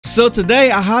So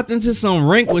today I hopped into some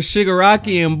rank with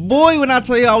Shigaraki, and boy, when I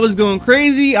tell you I was going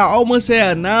crazy, I almost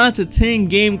had a 9 to 10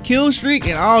 game kill streak,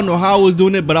 and I don't know how I was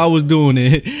doing it, but I was doing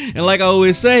it. And like I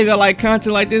always say, if y'all like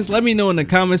content like this, let me know in the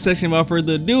comment section. Without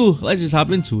further ado, let's just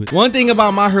hop into it. One thing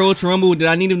about my hero Ultra Rumble that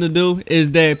I need him to do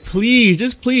is that please,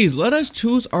 just please, let us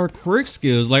choose our quirk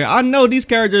skills. Like, I know these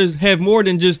characters have more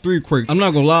than just 3 quirks. I'm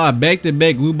not gonna lie,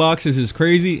 back-to-back loot boxes is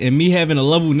crazy, and me having a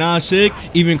level 9 Shig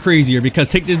even crazier, because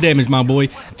take this damage, my boy.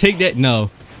 Take that.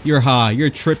 No, you're high. You're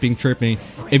tripping.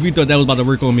 If you thought that was about to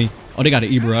work on me. Oh, they got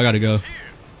an Ibra. I gotta go.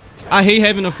 I hate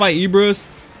having to fight Ibras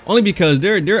only because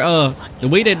they're the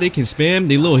way that they can spam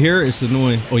their little hair is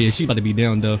annoying. Oh yeah, she's about to be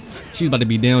down though.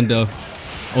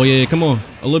 Oh yeah, come on,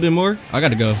 a little bit more. I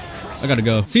gotta go.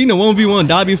 Seeing a 1v1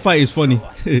 W fight is funny.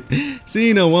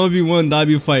 Seeing a 1v1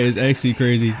 W fight is actually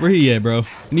crazy. Where he at, bro? You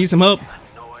need some help?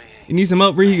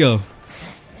 Where he go?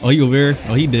 Oh, he over there.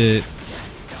 Oh, he dead.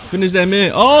 Finish that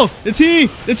man. Oh, the T.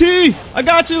 I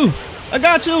got you.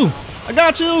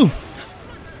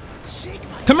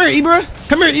 Come here,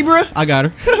 Ibra. I got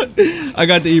her. I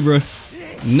got the Ibra.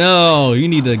 No, you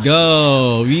need to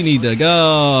go.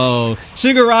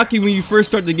 Shigaraki, when you first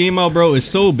start the game out, bro, is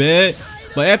so bad.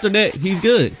 But after that, he's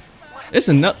good. It's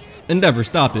enough. Endeavor,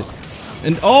 stop it.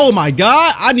 And oh my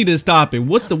god, I need to stop it.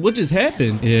 What just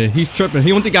happened? Yeah, he's tripping. He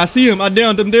don't think I see him. I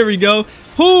downed him. There we go.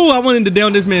 Whoo, I wanted to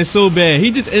down this man so bad.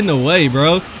 He just in the way,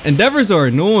 bro. Endeavors are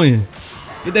annoying.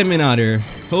 Get that man out of here.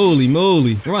 Holy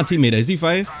moly. Where my teammate at? Is he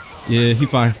fighting? Yeah, he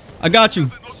fine. I got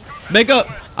you. Back up.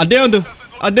 I downed him.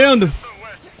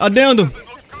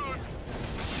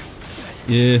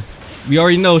 Yeah. We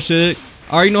already know, Shig.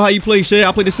 I already know how you play, Shig.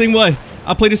 I play the same way.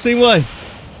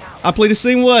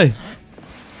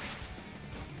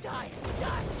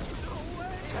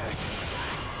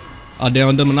 I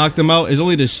downed him and knocked him out. It's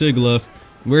only the Shig left.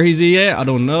 Where is he at? I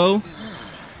don't know.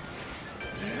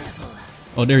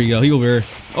 Oh, there you go. He over here.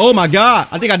 Oh my god.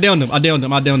 I think I downed him.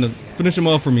 Finish him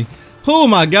off for me. Oh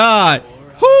my god.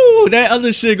 Whoo, that other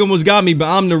Shig almost got me, but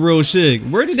I'm the real Shig.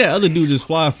 Where did that other dude just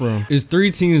fly from? There's 3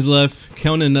 teams left,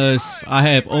 counting us. I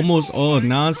have almost all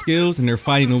 9 skills, and they're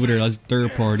fighting over there. That's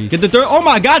third party. Get the third. Oh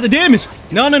my god, the damage.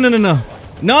 No.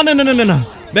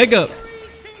 Back up.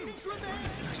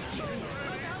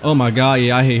 Oh my god,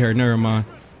 yeah, I hate her. Never mind.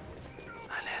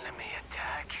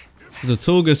 There's a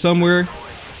Toga somewhere.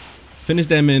 Finish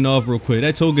that man off real quick.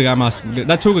 That Toga got my.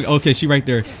 Okay, she right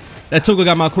there. That Toga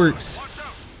got my quirk.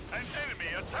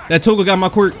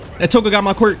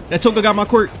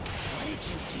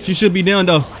 She should be down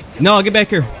though. No, get back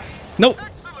here. Nope.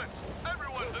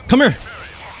 Come here.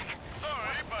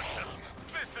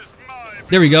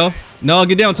 There we go. No,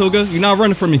 get down, Toga. You're not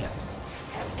running from me.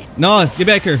 No, get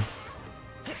back here.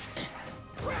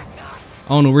 I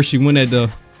don't know where she went at though.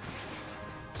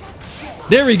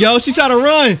 There we go. She tried to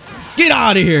run. Get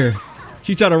out of here.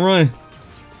 She tried to run.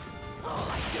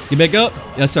 Get back up.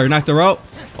 Yes, sir. Knocked her out.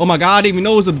 Oh my god, I didn't even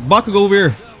know it was a Bakugo over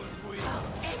here.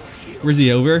 Where's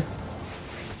he over here?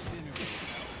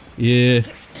 Yeah.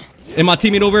 And my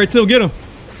teammate over here too. Get him.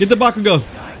 Get the Bakugo.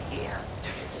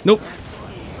 Nope.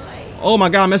 Oh my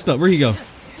god, I messed up. Where'd he go?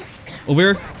 Over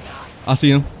here? I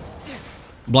see him.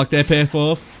 Block that path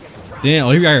off. Damn.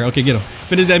 Oh, he right here. Okay, get him.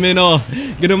 Finish that man off.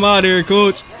 Get him out of here,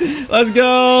 coach. Let's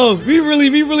go. We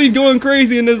really going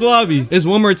crazy in this lobby. There's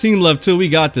one more team left too. We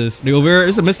got this. They over here.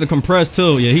 It's a Mr. Compress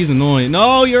too. Yeah, he's annoying.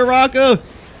 No, you're Raka.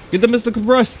 Get the Mr.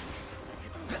 Compress.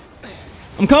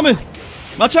 I'm coming.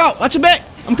 Watch out. Watch your back.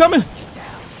 I'm coming.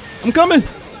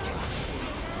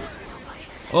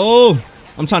 Oh,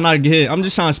 I'm trying not to get hit. I'm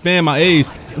just trying to spam my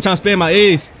A's.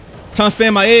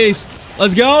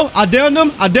 Let's go. I downed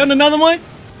him. I downed another one.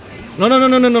 No.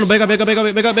 Back up.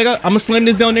 I'm gonna slam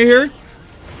this down there here.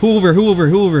 Who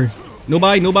over?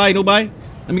 Nobody. Let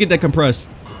me get that compressed.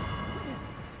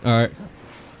 Alright.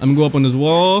 I'm gonna go up on this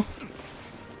wall.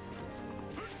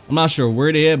 I'm not sure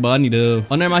where they at, but I need to.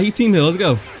 Oh, never mind. He team hill. Let's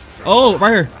go. Oh,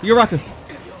 right here. You're Raka.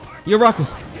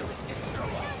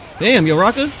 Damn, you're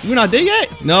Raka. You not dead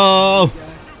yet? No.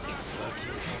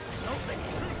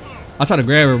 I try to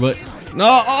grab her, but no.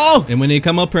 Oh! And when they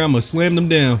come up here, I'm gonna slam them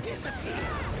down.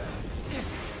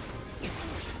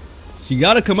 You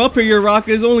gotta come up here, Yoraka.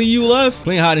 There's only you left.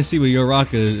 Playing hide and seek with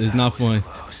Yoraka is not fun.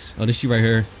 Oh, this she right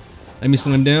here. Let me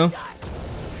slim down.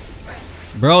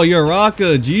 Bro,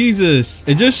 Yoraka, Jesus.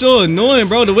 It's just so annoying,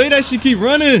 bro. The way that she keep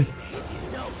running.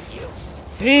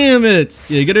 Damn it.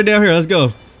 Yeah, get her down here. Let's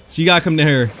go. She gotta come down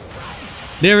here.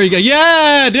 There we go.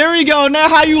 Yeah, there we go. Now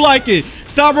how you like it?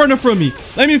 Stop running from me.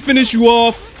 Let me finish you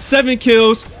off. 7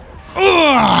 kills.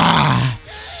 Ugh.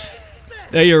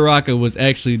 That Yoraka was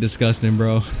actually disgusting,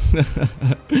 bro.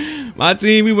 My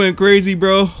team, we went crazy,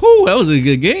 bro. Whew, that was a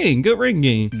good game. Good ring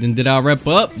game. Then did I rep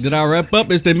up? Did I rep up?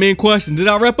 It's the main question. Did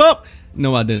I rep up?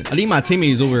 No, I didn't. I think my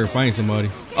teammates over here fighting somebody.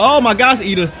 Oh my gosh,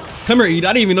 Ida. Come here, Ida.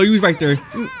 I didn't even know you was right there.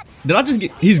 Did I just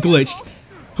get... He's glitched.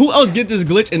 Who else get this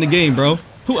glitch in the game, bro?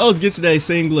 Who else gets that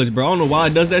same glitch, bro? I don't know why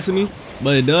it does that to me,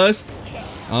 but it does.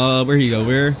 Where he go?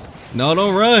 Where? No,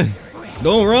 don't run.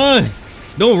 Don't run.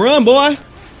 Don't run, boy.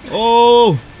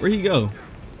 Oh, where'd he go?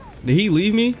 Did he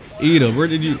leave me? Ida, where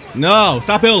did you? No,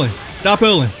 stop healing. Stop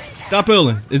healing. Stop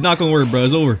healing. It's not gonna work, bro.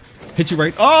 It's over. Hit you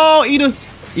right. Oh, Ida.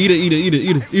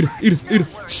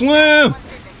 Ida. Slam.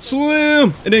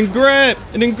 Slam. And then grab.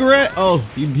 And then grab. Oh,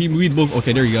 we both.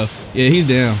 Okay, there you go. Yeah, he's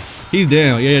down. He's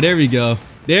down. Yeah, there we go.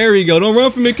 There we go. Don't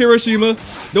run from it, Kirishima.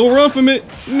 Don't run from it,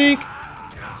 Mink.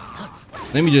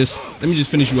 Let me just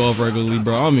finish you off regularly,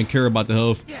 bro. I don't even care about the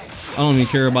health. I don't even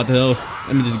care about the health.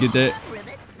 Let me just get that.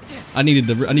 I needed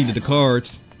the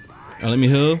cards. Let me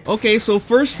heal. Okay, so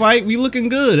first fight, we looking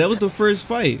good. That was the first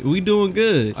fight. We doing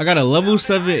good. I got a level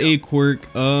 7A quirk.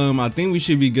 I think we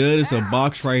should be good. It's a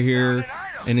box right here,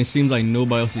 and it seems like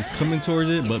nobody else is coming towards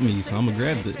it but me. So I'm gonna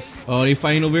grab this. Oh, they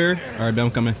fighting over here. All right,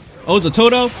 I'm coming. Oh, it's a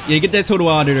Toto? Yeah, get that Toto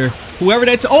out of there. Whoever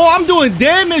that's... Oh, I'm doing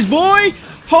damage, boy!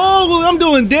 Oh, I'm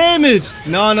doing damage!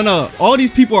 No. All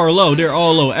these people are low. They're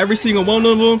all low. Every single one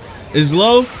of them is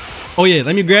low. Oh, yeah.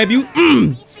 Let me grab you.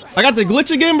 I got the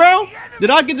glitch again, bro? Did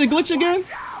I get the glitch again?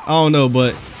 I don't know,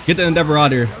 but get that Endeavor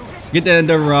out of here. Get that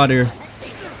Endeavor out of here.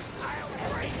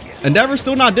 Endeavor's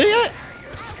still not dead yet?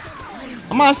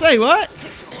 I'm about to say, what?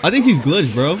 I think he's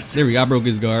glitched, bro. There we go. I broke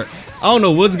his guard. I don't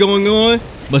know what's going on,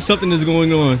 but something is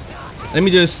going on. Let me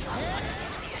just...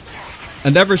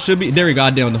 Endeavor should be... There we go.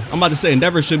 I downed him. I'm about to say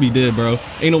Endeavor should be dead, bro.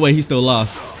 Ain't no way he's still alive.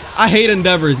 I hate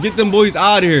Endeavors. Get them boys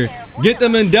out of here. Get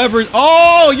them Endeavors.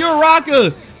 Oh,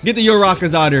 Uraka. Get the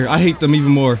Urakas out of here. I hate them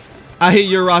even more. I hate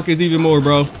Urakas even more,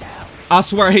 bro. I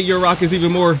swear I hate Urakas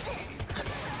even more.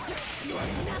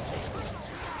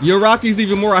 Urakas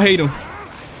even more. I hate them.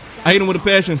 I hate them with a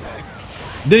passion.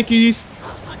 Dinkies.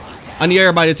 I need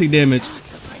everybody to take damage.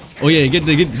 Oh yeah, get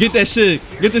that shit.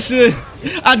 Get the shit.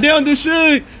 I downed this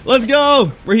shit. Let's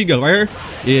go. Where he go? Right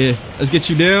here? Yeah. Let's get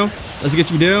you down. Let's get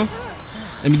you down.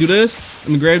 Let me do this. Let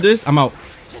me grab this. I'm out.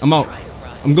 I'm out.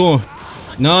 I'm going.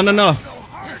 No.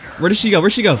 Where did she go?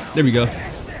 Where'd she go? There we go.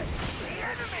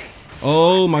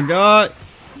 Oh my god.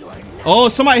 Oh,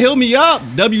 somebody heal me up.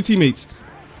 W teammates.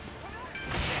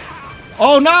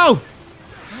 Oh no.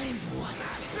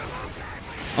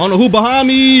 I don't know who behind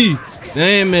me.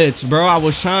 Damn it, bro. I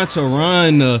was trying to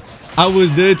run. I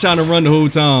was dead trying to run the whole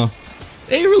time.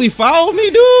 They really followed me,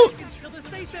 dude.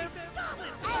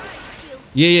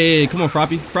 Yeah. Come on,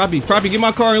 Froppy. Froppy, get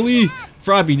my car and leave.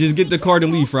 Froppy, just get the car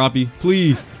and leave, Froppy.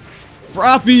 Please.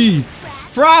 Froppy.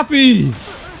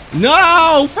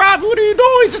 No, Froppy, what are you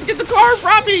doing? Just get the car,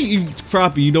 Froppy.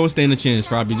 Froppy, you don't stand a chance,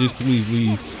 Froppy. Just please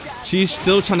leave. She's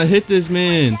still trying to hit this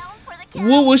man.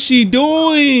 What was she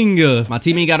doing? My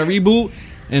teammate got a reboot,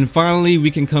 and finally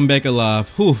we can come back alive.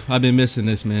 Whew, I've been missing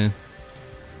this, man.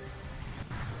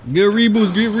 Good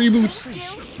reboots, good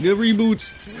reboots, good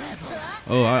reboots.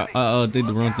 Oh, I did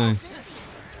the wrong thing.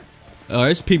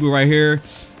 There's people right here.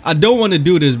 I don't want to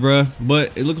do this, bruh,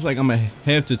 but it looks like I'm gonna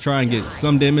have to try and get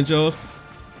some damage off.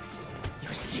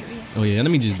 Oh yeah,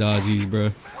 let me just dodge these,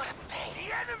 bruh.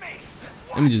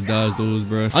 Let me just dodge those,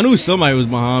 bro. I knew somebody was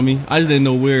behind me. I just didn't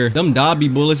know where. Them Dobby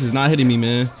bullets is not hitting me,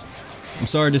 man. I'm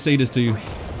sorry to say this to you.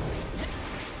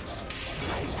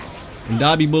 Them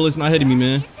Dobby bullets not hitting me,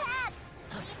 man.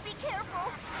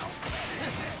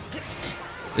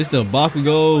 It's the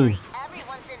Bakugo.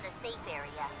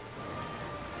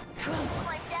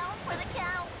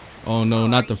 Oh no,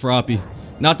 not the Froppy.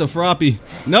 Not the Froppy.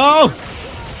 No!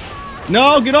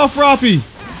 No, get off Froppy.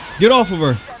 Get off of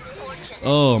her.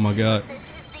 Oh my god.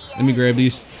 Let me grab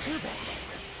these.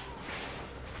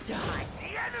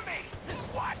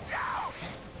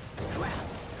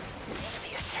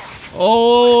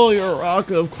 Oh, you're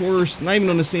Raka, of course. Not even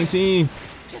on the same team.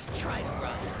 Just try to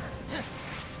run.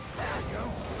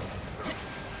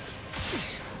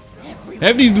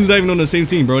 Half these dudes not even on the same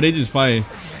team, bro. They just fighting.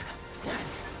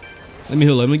 Let me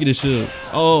heal. Let me get this shit.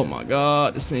 Oh my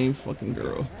god, the same fucking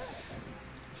girl.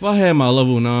 If I had my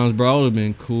level 9s, bro, I would have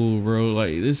been cool, bro.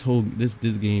 Like this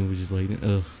game was just like,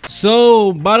 ugh.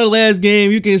 So by the last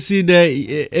game, you can see that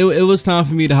it was time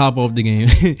for me to hop off the game.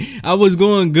 I was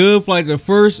going good for like the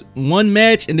first one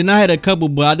match, and then I had a couple,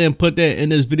 but I didn't put that in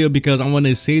this video because I wanted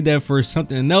to save that for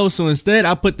something else. So instead,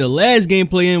 I put the last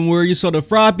gameplay in where you saw the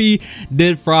Froppy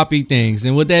did Froppy things.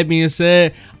 And with that being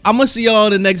said, I'm gonna see y'all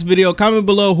in the next video. Comment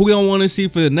below who y'all want to see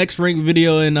for the next rank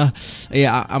video, and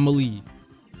yeah, I'ma leave.